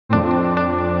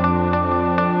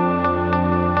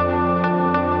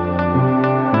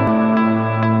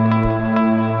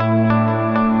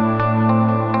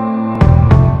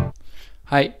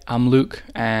Hi, I'm Luke,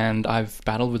 and I've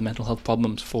battled with mental health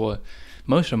problems for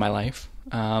most of my life,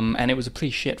 and it was a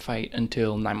pretty shit fight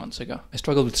until 9 months ago. I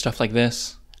struggled with stuff like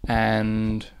this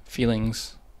and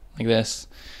feelings like this,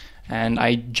 and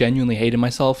I genuinely hated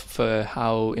myself for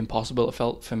how impossible it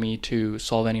felt for me to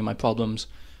solve any of my problems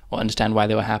or understand why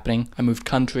they were happening. I moved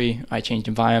country, I changed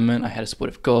environment, I had a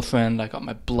supportive girlfriend, I got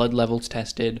my blood levels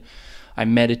tested, I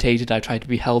meditated, I tried to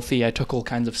be healthy, I took all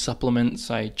kinds of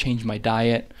supplements, I changed my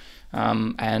diet,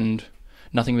 and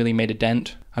nothing really made a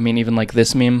dent. I mean, even like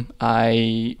this meme,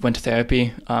 I went to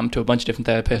therapy, to a bunch of different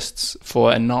therapists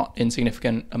for a not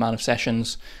insignificant amount of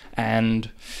sessions,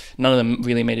 and none of them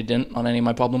really made a dent on any of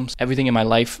my problems. Everything in my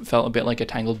life felt a bit like a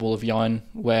tangled ball of yarn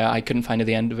where I couldn't find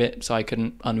the end of it, so I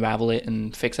couldn't unravel it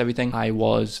and fix everything. I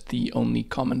was the only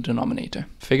common denominator.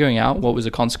 Figuring out what was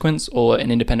a consequence or an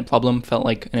independent problem felt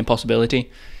like an impossibility,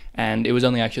 and it was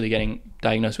only actually getting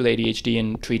diagnosed with ADHD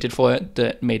and treated for it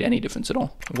that made any difference at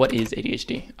all. What is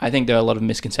ADHD? I think there are a lot of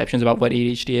misconceptions about what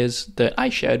ADHD is that I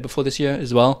shared before this year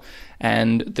as well,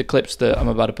 and the clips that I'm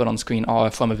about to put on screen are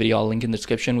from a video I'll link in the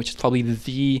description, which is probably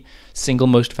the single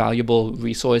most valuable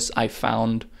resource I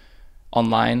found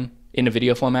online in a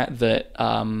video format that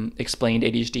explained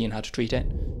ADHD and how to treat it.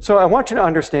 So I want you to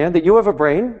understand that you have a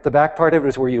brain. The back part of it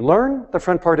is where you learn. The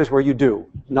front part is where you do.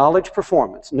 Knowledge,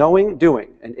 performance, knowing, doing.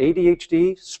 And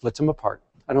ADHD splits them apart.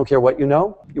 I don't care what you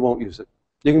know, you won't use it.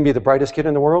 You can be the brightest kid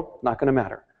in the world, not going to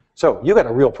matter. So you got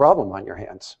a real problem on your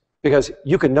hands because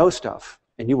you can know stuff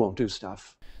and you won't do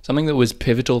stuff. Something that was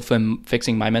pivotal for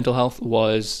fixing my mental health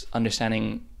was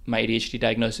understanding my ADHD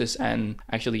diagnosis and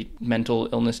actually mental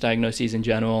illness diagnoses in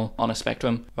general on a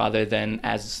spectrum, rather than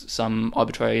as some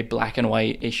arbitrary black and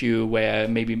white issue where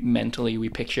maybe mentally we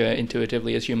picture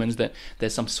intuitively as humans that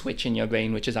there's some switch in your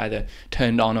brain which is either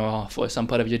turned on or off, or some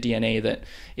part of your DNA that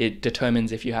it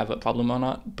determines if you have a problem or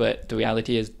not, but the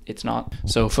reality is it's not.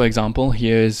 So for example,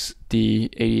 here's the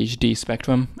ADHD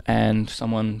spectrum, and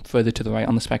someone further to the right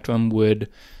on the spectrum would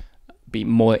be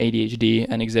more ADHD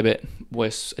and exhibit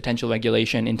worse attention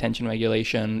regulation, intention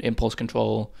regulation, impulse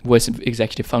control, worse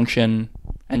executive function,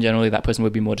 and generally that person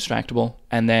would be more distractible.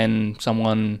 And then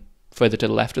someone further to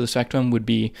the left of the spectrum would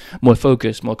be more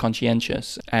focused, more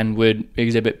conscientious, and would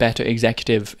exhibit better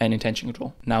executive and intention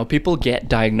control. Now, people get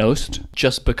diagnosed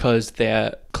just because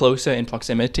they're closer in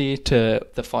proximity to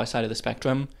the far side of the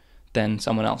spectrum than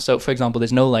someone else. So for example,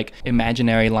 there's no like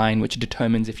imaginary line which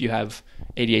determines if you have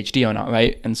ADHD or not,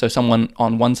 right? And so someone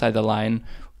on one side of the line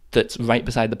that's right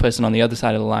beside the person on the other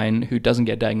side of the line who doesn't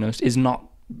get diagnosed is not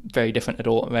very different at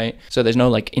all, right? So there's no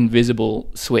like invisible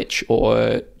switch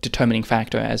or determining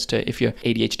factor as to if you're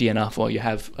ADHD enough or you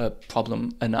have a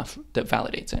problem enough that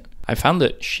validates it. I found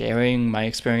that sharing my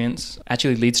experience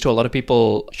actually leads to a lot of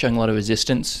people showing a lot of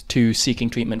resistance to seeking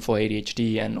treatment for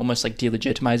ADHD and almost like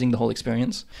delegitimizing the whole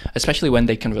experience, especially when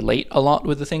they can relate a lot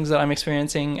with the things that I'm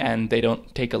experiencing and they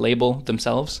don't take a label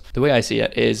themselves. The way I see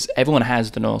it is everyone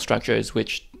has the neural structures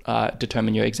which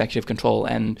determine your executive control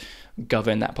and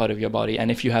govern that part of your body. And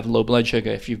if you have low blood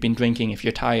sugar, if you've been drinking, if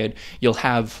you're tired, you'll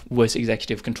have worse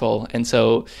executive control. And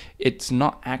so it's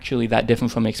not actually that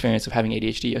different from the experience of having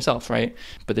ADHD yourself, right?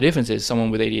 But the difference is someone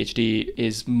with ADHD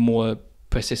is more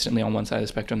persistently on one side of the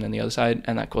spectrum than the other side,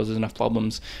 and that causes enough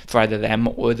problems for either them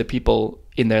or the people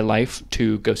in their life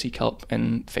to go seek help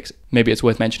and fix it. Maybe it's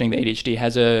worth mentioning that ADHD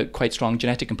has a quite strong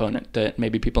genetic component that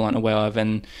maybe people aren't aware of,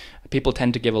 and people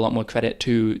tend to give a lot more credit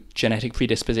to genetic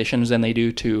predispositions than they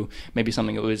do to maybe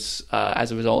something that was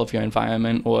as a result of your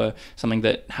environment or something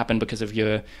that happened because of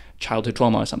your childhood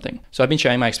trauma or something. So I've been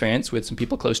sharing my experience with some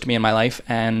people close to me in my life,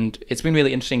 and it's been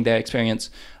really interesting, their experience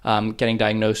getting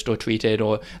diagnosed or treated,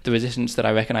 or the resistance that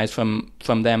I recognized from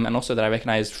them, and also that I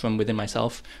recognized from within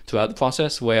myself throughout the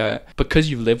process, where because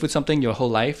you've lived with something your whole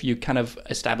life, you kind of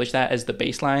establish that as the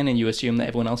baseline and you assume that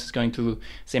everyone else is going through the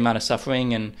same amount of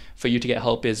suffering, and for you to get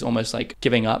help is almost like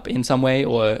giving up in some way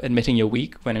or admitting you're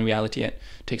weak, when in reality it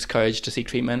takes courage to seek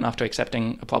treatment after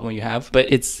accepting a problem you have.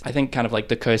 But it's, I think, kind of like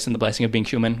the curse and the blessing of being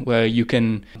human, where you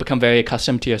can become very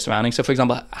accustomed to your surroundings. So for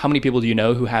example, how many people do you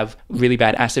know who have really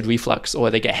bad acid reflux, or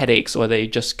they get headaches, or they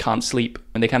just can't sleep,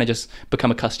 and they kind of just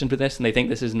become accustomed to this and they think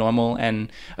this is normal,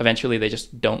 and eventually they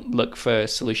just don't look for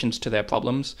solutions to their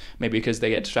problems, maybe because they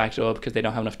get distracted or because they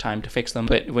don't have enough time to fix them.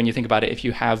 But when you think about it, if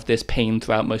you have this pain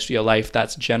throughout most of your life,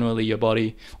 that's generally your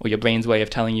body or your brain's way of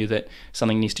telling you that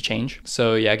something needs to change.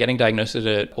 So yeah, getting diagnosed at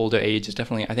an older age is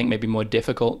definitely, I think, maybe more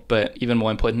difficult, but even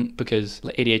more important, because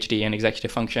ADHD and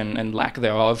executive function and lack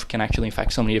thereof can actually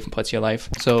affect so many different parts of your life.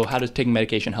 So how does taking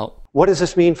medication help? What does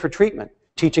this mean for treatment?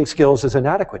 Teaching skills is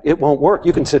inadequate. It won't work.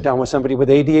 You can sit down with somebody with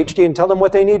ADHD and tell them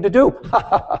what they need to do.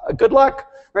 Good luck.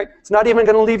 right? It's not even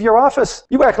going to leave your office.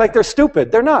 You act like they're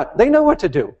stupid. They're not. They know what to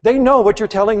do. They know what you're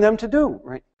telling them to do,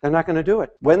 right? They're not going to do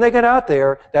it. When they get out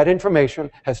there, that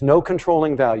information has no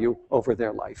controlling value over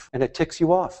their life, and it ticks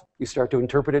you off. You start to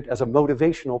interpret it as a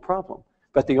motivational problem.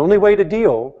 But the only way to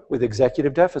deal with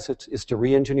executive deficits is to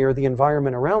re-engineer the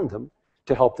environment around them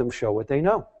to help them show what they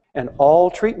know. And all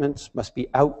treatments must be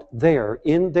out there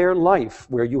in their life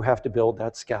where you have to build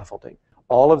that scaffolding.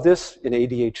 All of this in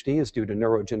ADHD is due to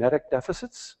neurogenetic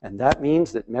deficits, and that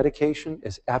means that medication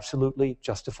is absolutely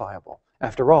justifiable.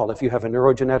 After all, if you have a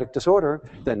neurogenetic disorder,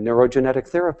 then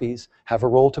neurogenetic therapies have a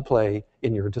role to play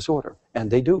in your disorder, and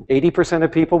they do. 80%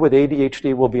 of people with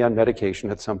ADHD will be on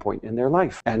medication at some point in their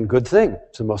life, and good thing.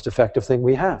 It's the most effective thing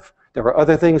we have. There are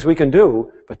other things we can do,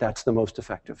 but that's the most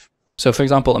effective. So for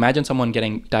example, imagine someone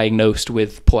getting diagnosed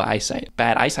with poor eyesight.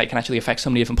 Bad eyesight can actually affect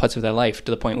so many different parts of their life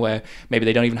to the point where maybe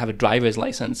they don't even have a driver's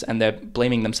license and they're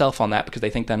blaming themselves on that because they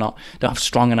think don't have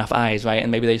strong enough eyes, right?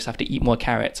 And maybe they just have to eat more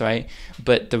carrots, right?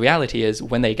 But the reality is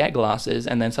when they get glasses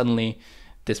and then suddenly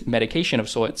this medication of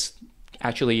sorts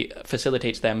actually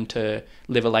facilitates them to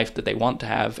live a life that they want to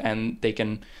have, and they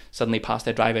can suddenly pass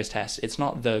their driver's test. It's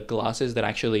not the glasses that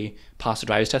actually pass the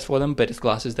driver's test for them, but it's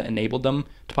glasses that enabled them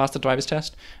to pass the driver's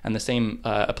test. And the same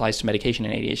applies to medication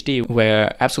in ADHD,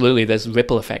 where absolutely there's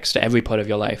ripple effects to every part of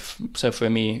your life. So for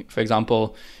me, for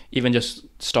example, even just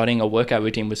starting a workout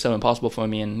routine was so impossible for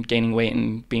me, and gaining weight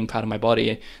and being proud of my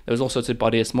body. There was all sorts of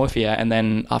body dysmorphia. And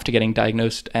then after getting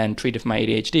diagnosed and treated for my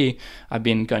ADHD, I've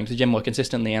been going to the gym more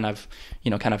consistently, and I've,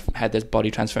 kind of had this body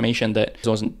transformation that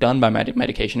wasn't done by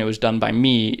medication. It was done by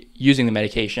me using the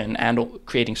medication and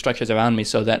creating structures around me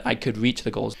so that I could reach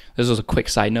the goals. This was a quick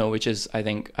side note, which is, I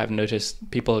think I've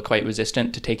noticed people are quite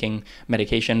resistant to taking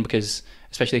medication because,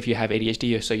 especially if you have ADHD,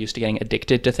 you're so used to getting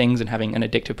addicted to things and having an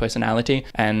addictive personality.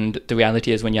 And the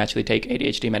reality is when you actually take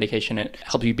ADHD medication, it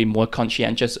helps you be more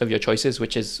conscientious of your choices,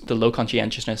 which is the low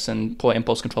conscientiousness and poor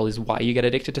impulse control is why you get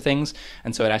addicted to things.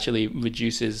 And so it actually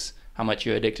reduces how much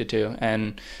you're addicted to.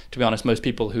 And to be honest, most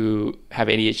people who have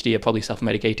ADHD are probably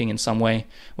self-medicating in some way,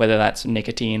 whether that's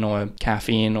nicotine or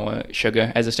caffeine or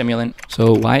sugar as a stimulant.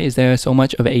 So why is there so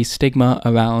much of a stigma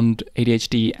around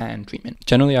ADHD and treatment?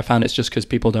 Generally, I found it's just because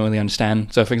people don't really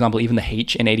understand. So for example, even the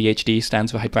H in ADHD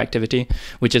stands for hyperactivity,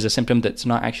 which is a symptom that's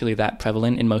not actually that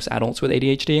prevalent in most adults with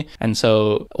ADHD. And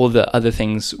so all the other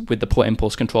things with the poor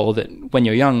impulse control that when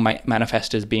you're young might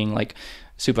manifest as being like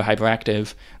super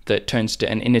hyperactive, that turns to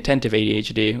an inattentive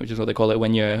ADHD, which is what they call it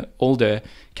when you're older,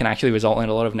 can actually result in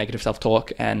a lot of negative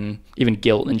self-talk and even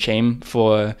guilt and shame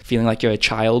for feeling like you're a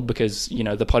child because,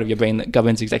 the part of your brain that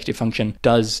governs executive function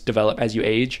does develop as you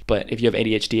age. But if you have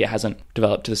ADHD, it hasn't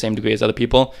developed to the same degree as other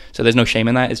people. So there's no shame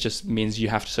in that. It just means you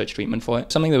have to search treatment for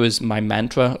it. Something that was my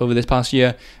mantra over this past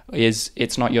year is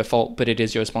it's not your fault, but it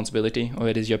is your responsibility, or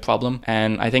it is your problem.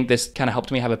 And I think this kind of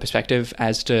helped me have a perspective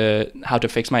as to how to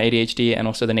fix my ADHD and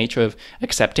also the nature of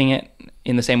accepting it,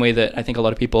 in the same way that I think a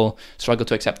lot of people struggle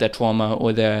to accept their trauma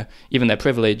or even their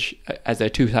privilege as they're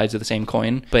two sides of the same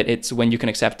coin. But it's when you can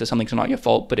accept that something's not your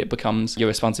fault, but it becomes your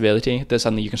responsibility, that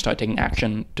suddenly you can start taking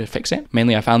action to fix it.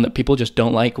 Mainly, I found that people just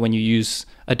don't like when you use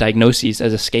a diagnosis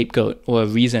as a scapegoat or a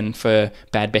reason for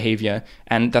bad behavior.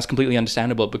 And that's completely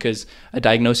understandable because a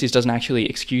diagnosis doesn't actually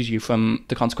excuse you from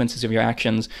the consequences of your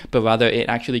actions, but rather it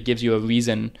actually gives you a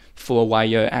reason for why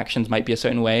your actions might be a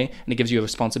certain way. And it gives you a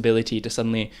responsibility to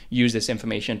suddenly use this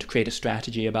information to create a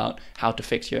strategy about how to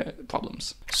fix your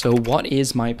problems. So what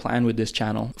is my plan with this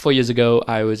channel? 4 years ago,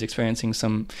 I was experiencing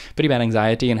some pretty bad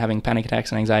anxiety and having panic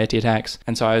attacks and anxiety attacks.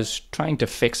 And so I was trying to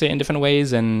fix it in different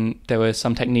ways. And there were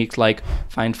some techniques like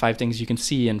find 5 things you can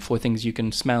see and 4 things you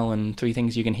can smell and 3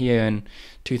 things you can hear and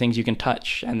 2 things you can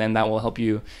touch. And then that will help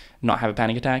you not have a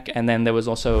panic attack. And then there was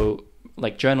also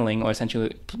like journaling, or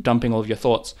essentially dumping all of your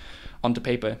thoughts onto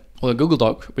paper, or a Google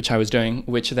Doc, which I was doing,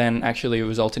 which then actually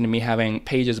resulted in me having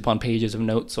pages upon pages of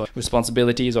notes or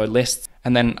responsibilities or lists.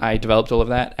 And then I developed all of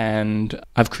that, and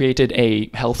I've created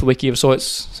a health wiki of sorts.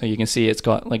 So you can see it's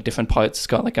got like different parts. It's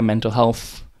got like a mental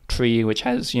health tree, which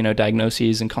has,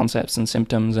 diagnoses and concepts and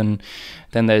symptoms. And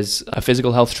then there's a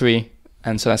physical health tree.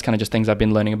 And so that's kind of just things I've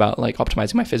been learning about, like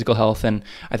optimizing my physical health. And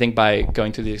I think by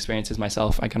going through these experiences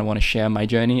myself, I kind of want to share my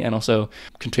journey and also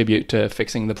contribute to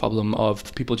fixing the problem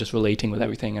of people just relating with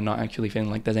everything and not actually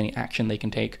feeling like there's any action they can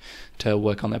take to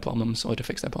work on their problems or to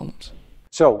fix their problems.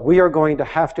 So we are going to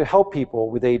have to help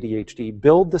people with ADHD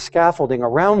build the scaffolding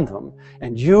around them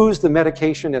and use the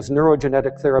medication as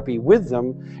neurogenetic therapy with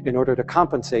them in order to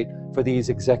compensate for these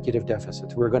executive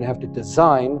deficits. We're going to have to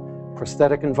design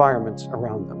prosthetic environments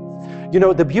around them.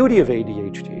 The beauty of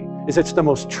ADHD is it's the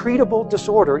most treatable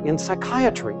disorder in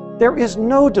psychiatry. There is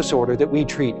no disorder that we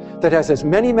treat that has as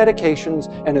many medications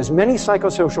and as many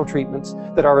psychosocial treatments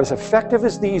that are as effective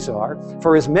as these are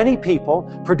for as many people,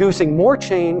 producing more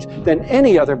change than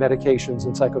any other medications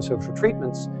and psychosocial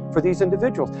treatments for these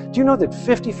individuals. Do you know that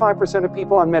 55% of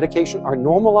people on medication are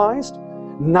normalized?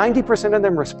 90% of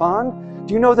them respond?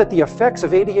 Do you know that the effects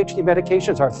of ADHD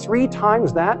medications are 3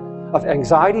 times that of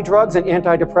anxiety drugs and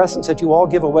antidepressants that you all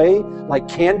give away like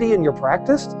candy in your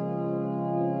practice?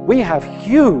 We have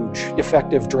huge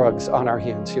effective drugs on our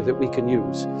hands here that we can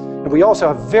use. And we also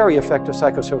have very effective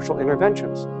psychosocial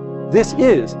interventions. This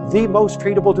is the most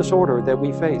treatable disorder that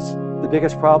we face. The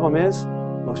biggest problem is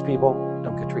most people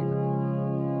don't get treatment.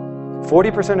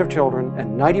 40% of children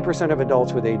and 90% of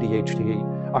adults with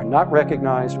ADHD are not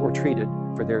recognized or treated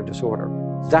for their disorder.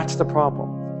 That's the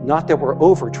problem. Not that we're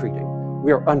over-treating.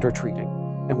 We are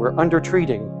under-treating, and we're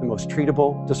under-treating the most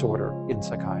treatable disorder in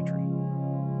psychiatry.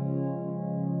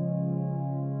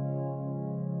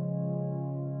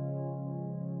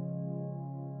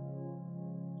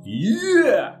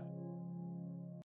 Yeah!